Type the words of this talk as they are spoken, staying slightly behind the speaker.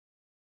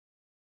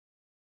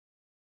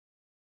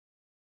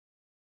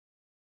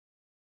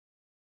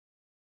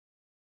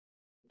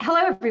Hello,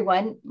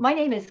 everyone. My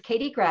name is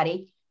Katie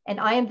Grady,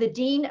 and I am the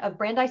Dean of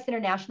Brandeis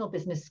International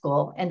Business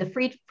School and the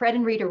Fred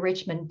and Rita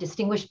Richmond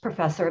Distinguished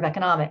Professor of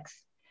Economics.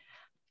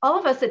 All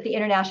of us at the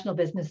International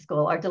Business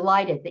School are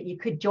delighted that you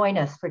could join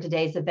us for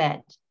today's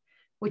event,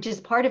 which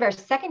is part of our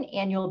second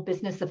annual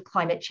Business of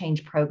Climate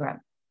Change program.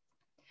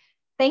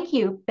 Thank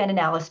you, Ben and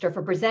Alistair,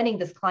 for presenting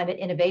this climate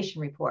innovation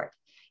report.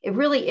 It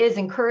really is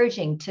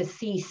encouraging to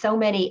see so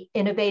many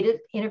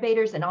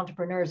innovators and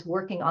entrepreneurs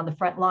working on the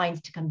front lines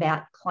to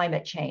combat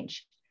climate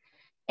change.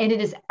 And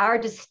it is our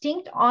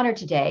distinct honor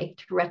today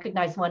to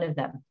recognize one of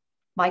them,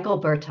 Michael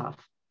Burtov.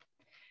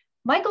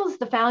 Michael is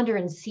the founder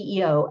and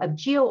CEO of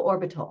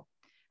GeoOrbital,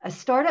 a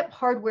startup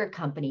hardware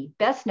company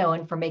best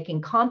known for making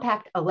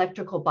compact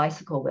electrical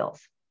bicycle wheels.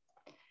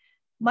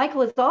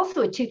 Michael is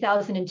also a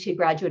 2002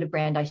 graduate of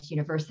Brandeis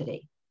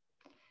University.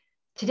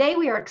 Today,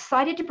 we are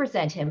excited to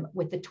present him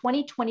with the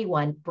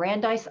 2021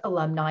 Brandeis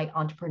Alumni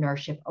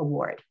Entrepreneurship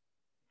Award.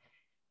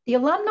 The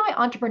Alumni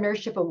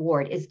Entrepreneurship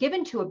Award is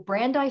given to a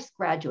Brandeis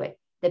graduate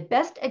that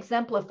best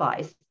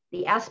exemplifies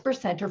the Asper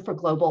Center for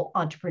Global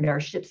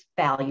Entrepreneurship's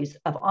values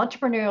of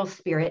entrepreneurial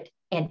spirit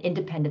and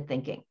independent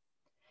thinking.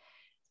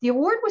 The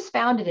award was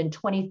founded in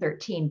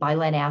 2013 by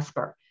Len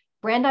Asper,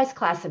 Brandeis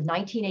class of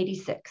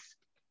 1986,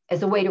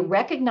 as a way to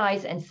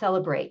recognize and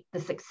celebrate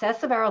the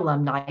success of our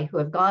alumni who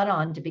have gone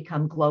on to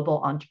become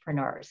global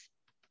entrepreneurs.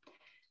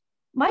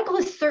 Michael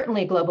is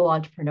certainly a global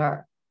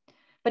entrepreneur,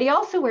 but he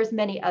also wears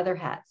many other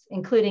hats,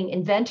 including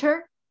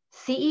inventor,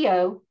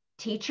 CEO,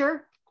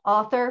 teacher,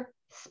 author,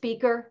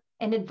 speaker,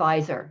 and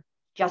advisor,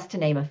 just to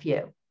name a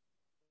few.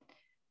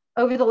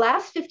 Over the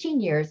last 15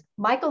 years,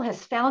 Michael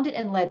has founded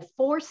and led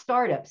 4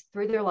 startups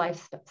through their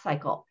life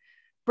cycle,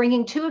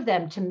 bringing 2 of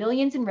them to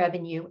millions in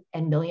revenue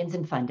and millions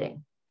in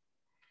funding.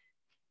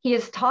 He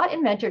has taught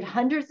and mentored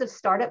hundreds of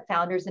startup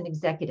founders and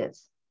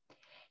executives.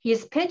 He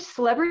has pitched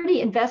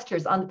celebrity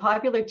investors on the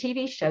popular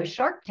TV show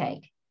Shark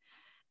Tank.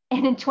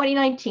 And in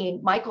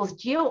 2019, Michael's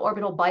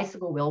GeoOrbital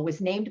bicycle wheel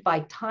was named by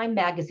Time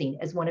magazine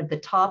as one of the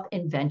top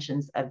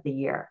inventions of the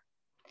year.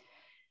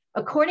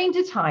 According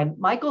to Time,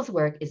 Michael's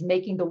work is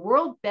making the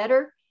world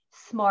better,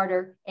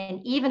 smarter,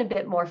 and even a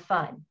bit more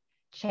fun,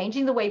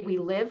 changing the way we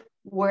live,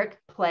 work,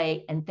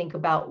 play, and think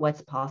about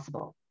what's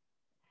possible.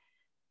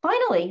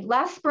 Finally,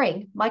 last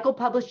spring, Michael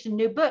published a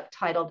new book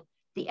titled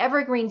The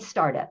Evergreen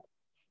Startup,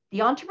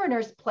 the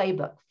entrepreneur's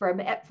playbook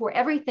for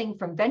everything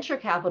from venture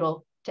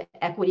capital to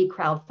equity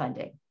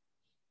crowdfunding.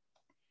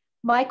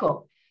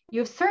 Michael,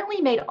 you have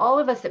certainly made all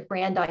of us at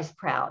Brandeis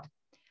proud.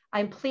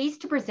 I'm pleased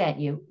to present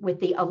you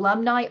with the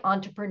Alumni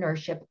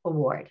Entrepreneurship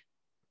Award.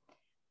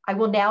 I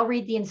will now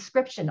read the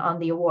inscription on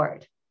the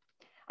award.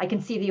 I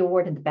can see the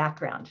award in the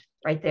background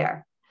right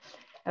there.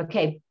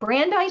 Okay,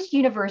 Brandeis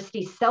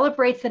University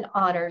celebrates and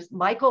honors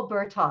Michael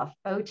Burtov,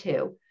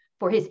 02,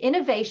 for his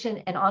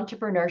innovation and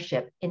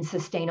entrepreneurship in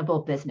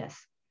sustainable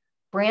business.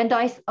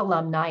 Brandeis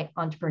Alumni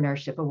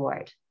Entrepreneurship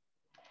Award.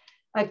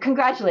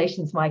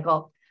 Congratulations,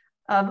 Michael.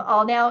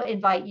 I'll now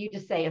invite you to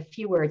say a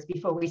few words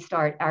before we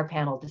start our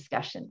panel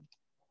discussion.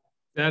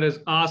 That is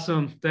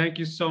awesome. Thank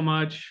you so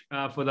much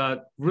for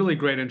that really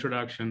great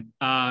introduction.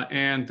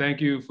 And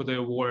thank you for the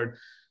award.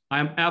 I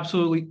am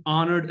absolutely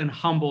honored and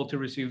humbled to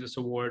receive this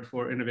award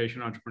for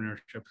innovation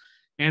entrepreneurship.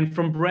 And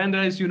from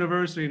Brandeis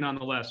University,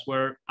 nonetheless,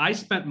 where I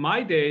spent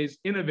my days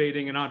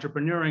innovating and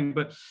entrepreneuring,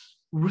 but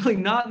really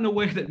not in the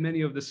way that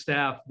many of the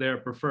staff there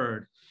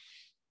preferred.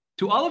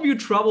 To all of you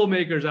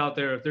troublemakers out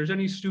there, if there's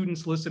any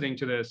students listening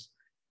to this,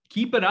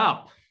 keep it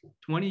up.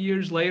 20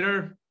 years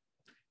later,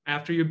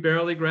 after you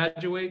barely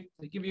graduate,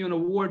 they give you an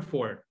award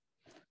for it.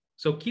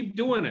 So keep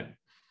doing it.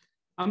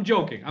 I'm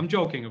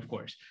joking, of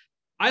course.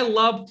 I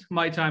loved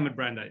my time at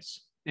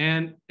Brandeis.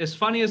 And as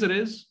funny as it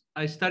is,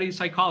 I studied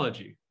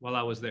psychology while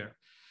I was there.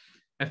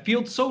 A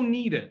field so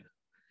needed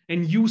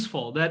and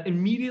useful that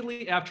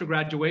immediately after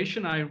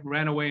graduation, I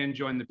ran away and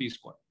joined the Peace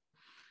Corps.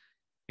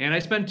 And I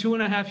spent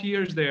 2.5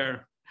 years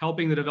there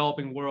helping the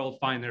developing world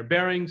find their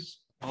bearings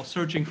while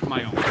searching for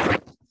my own.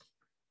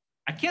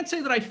 I can't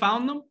say that I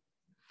found them,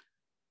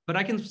 but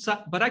I can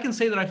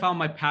say that I found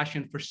my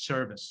passion for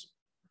service,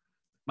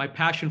 my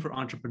passion for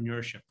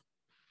entrepreneurship.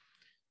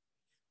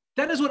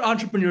 That is what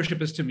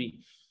entrepreneurship is to me.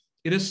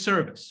 It is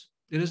service.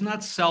 It is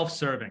not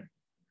self-serving.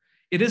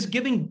 It is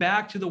giving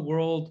back to the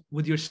world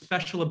with your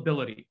special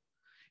ability.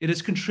 It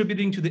is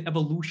contributing to the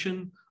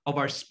evolution of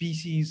our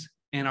species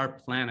and our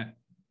planet.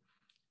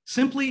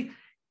 Simply,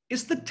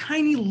 it's the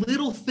tiny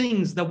little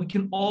things that we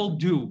can all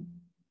do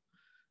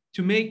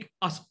to make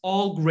us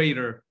all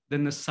greater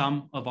than the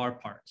sum of our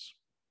parts.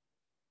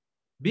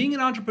 Being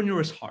an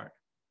entrepreneur is hard,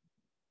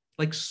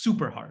 like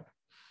super hard.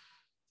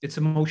 It's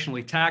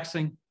emotionally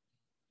taxing,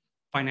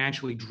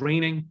 financially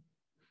draining.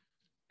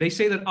 They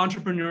say that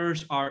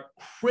entrepreneurs are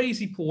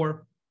crazy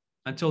poor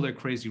until they're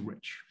crazy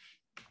rich.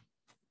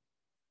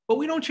 But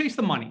we don't chase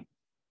the money.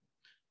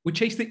 We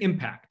chase the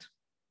impact.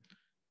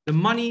 The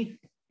money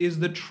is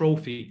the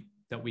trophy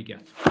that we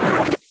get.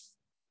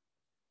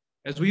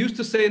 As we used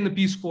to say in the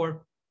Peace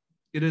Corps,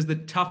 it is the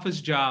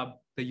toughest job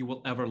that you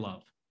will ever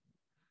love.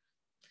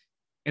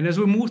 And as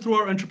we move through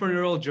our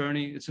entrepreneurial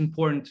journey, it's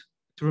important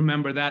to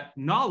remember that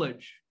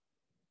knowledge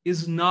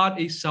is not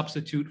a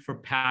substitute for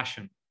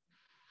passion.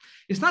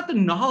 It's not the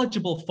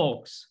knowledgeable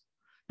folks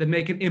that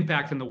make an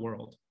impact in the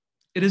world.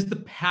 It is the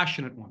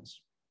passionate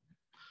ones.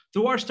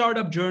 Through our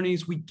startup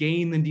journeys, we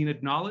gain the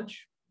needed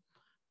knowledge,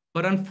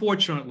 but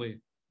unfortunately,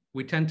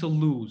 we tend to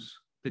lose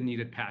the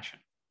needed passion.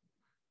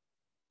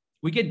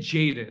 We get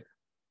jaded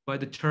by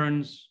the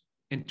turns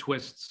and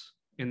twists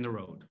in the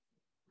road.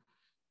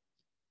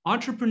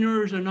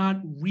 Entrepreneurs are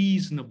not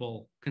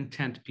reasonable,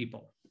 content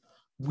people.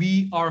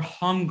 We are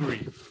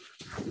hungry.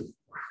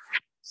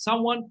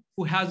 Someone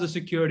who has the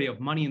security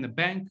of money in the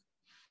bank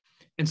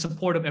and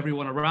support of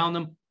everyone around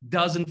them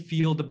doesn't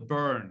feel the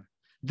burn,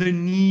 the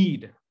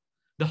need,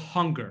 the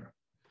hunger,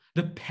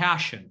 the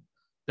passion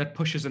that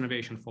pushes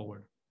innovation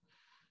forward.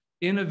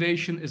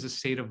 Innovation is a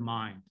state of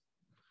mind.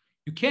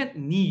 You can't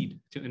need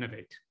to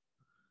innovate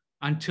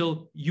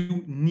until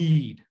you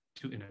need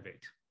to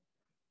innovate.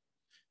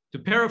 To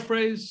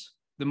paraphrase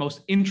the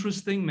most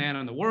interesting man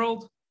in the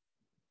world,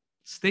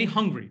 stay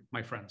hungry,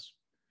 my friends.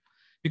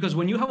 Because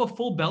when you have a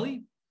full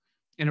belly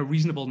and a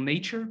reasonable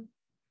nature,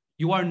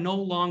 you are no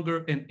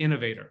longer an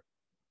innovator.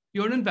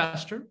 You're an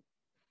investor,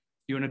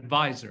 you're an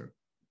advisor,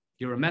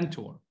 you're a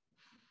mentor.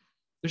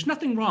 There's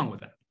nothing wrong with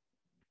that.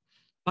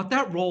 But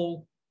that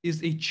role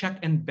is a check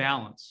and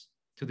balance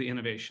to the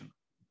innovation.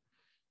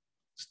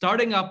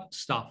 Starting up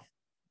stuff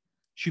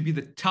should be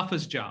the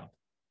toughest job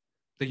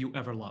that you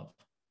ever love.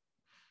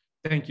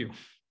 Thank you.